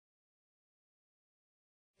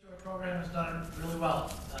program has done really well.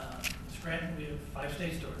 In Scranton, we have 5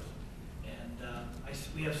 state stores. And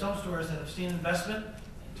we have some stores that have seen investment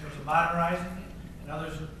in terms of modernizing it, and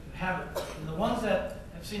others who haven't. And the ones that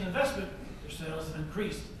have seen investment, their sales have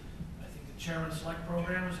increased. I think the Chairman Select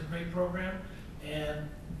program is a great program. And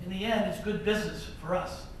in the end, it's good business for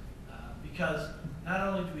us because not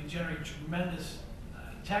only do we generate tremendous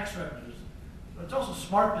tax revenues, but it's also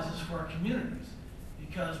smart business for our communities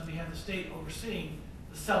because we have the state overseeing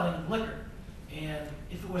the selling of liquor. And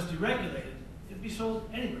if it was deregulated, it'd be sold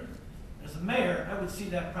anywhere. As a mayor, I would see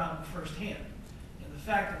that problem firsthand. And the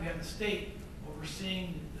fact that we have the state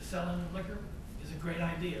overseeing the selling of liquor is a great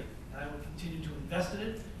idea. And I would continue to invest in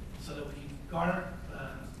it so that we can garner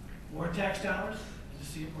more tax dollars and to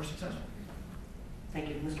see it more successful. Thank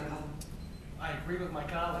you. Mr. Hall. I agree with my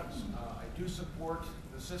colleagues. I do support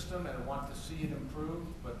the system and want to see it improve,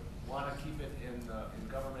 but want to keep it in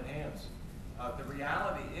government hands. The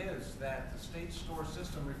reality is that the state store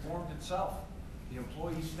system reformed itself. The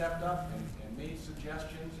employees stepped up and made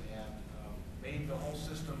suggestions and made the whole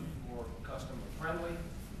system more customer friendly,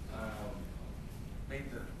 made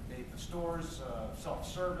the stores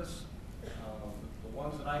self-service. The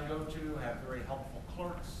ones that I go to have very helpful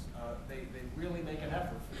clerks. They really make an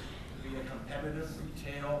effort to be a competitive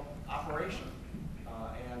retail operation.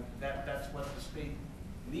 And that's what the state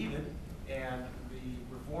needed, and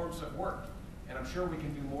the reforms have worked. And I'm sure we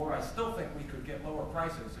can do more. I still think we could get lower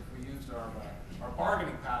prices if we used our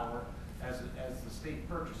bargaining power as the state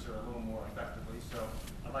purchaser a little more effectively. So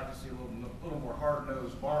I'd like to see a little more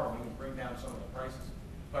hard-nosed borrowing and bring down some of the prices.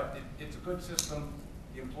 But it's a good system.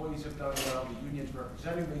 The employees have done well. The unions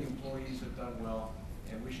representing the employees have done well,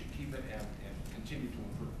 and we should keep it and continue to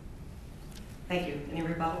improve. Thank you. Any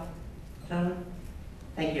rebuttal, gentlemen?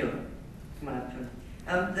 Thank you. Come on up, Jim.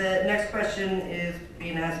 The next question is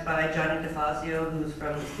being asked by Johnny DeFazio, who's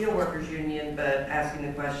from the Steelworkers Union, but asking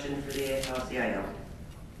the question for the AFL-CIO.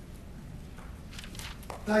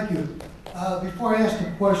 Thank you. Before I ask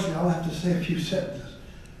the question, I'll have to say a few sentences.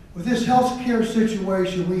 With this health care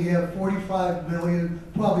situation, we have 45 million,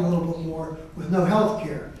 probably a little bit more, with no health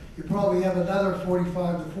care. You probably have another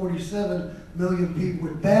 45 to 47 million people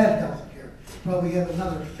with bad health care. You probably have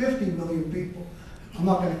another 50 million people. I'm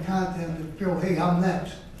not going to count them and feel, hey, I'm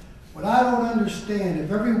next. What I don't understand, if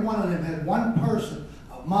every one of them had one person,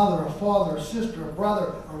 a mother, a father, a sister, a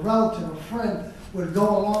brother, a relative, a friend, would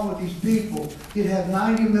go along with these people, you'd have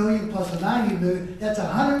 90 million plus a 90 million. That's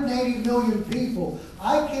 180 million people.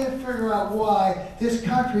 I can't figure out why this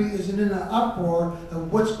country isn't in an uproar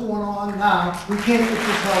of what's going on now. We can't get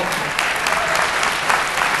this health care.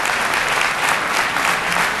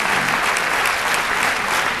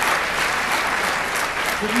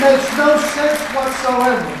 It makes no sense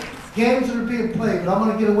whatsoever. Games that are being played, but I'm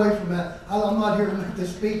going to get away from that. I'm not here to make the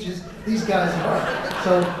speeches. These guys are.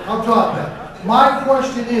 So I'll drop that. My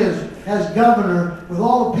question is, as governor, with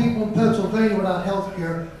all the people in Pennsylvania without health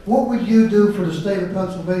care, what would you do for the state of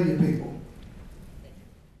Pennsylvania people?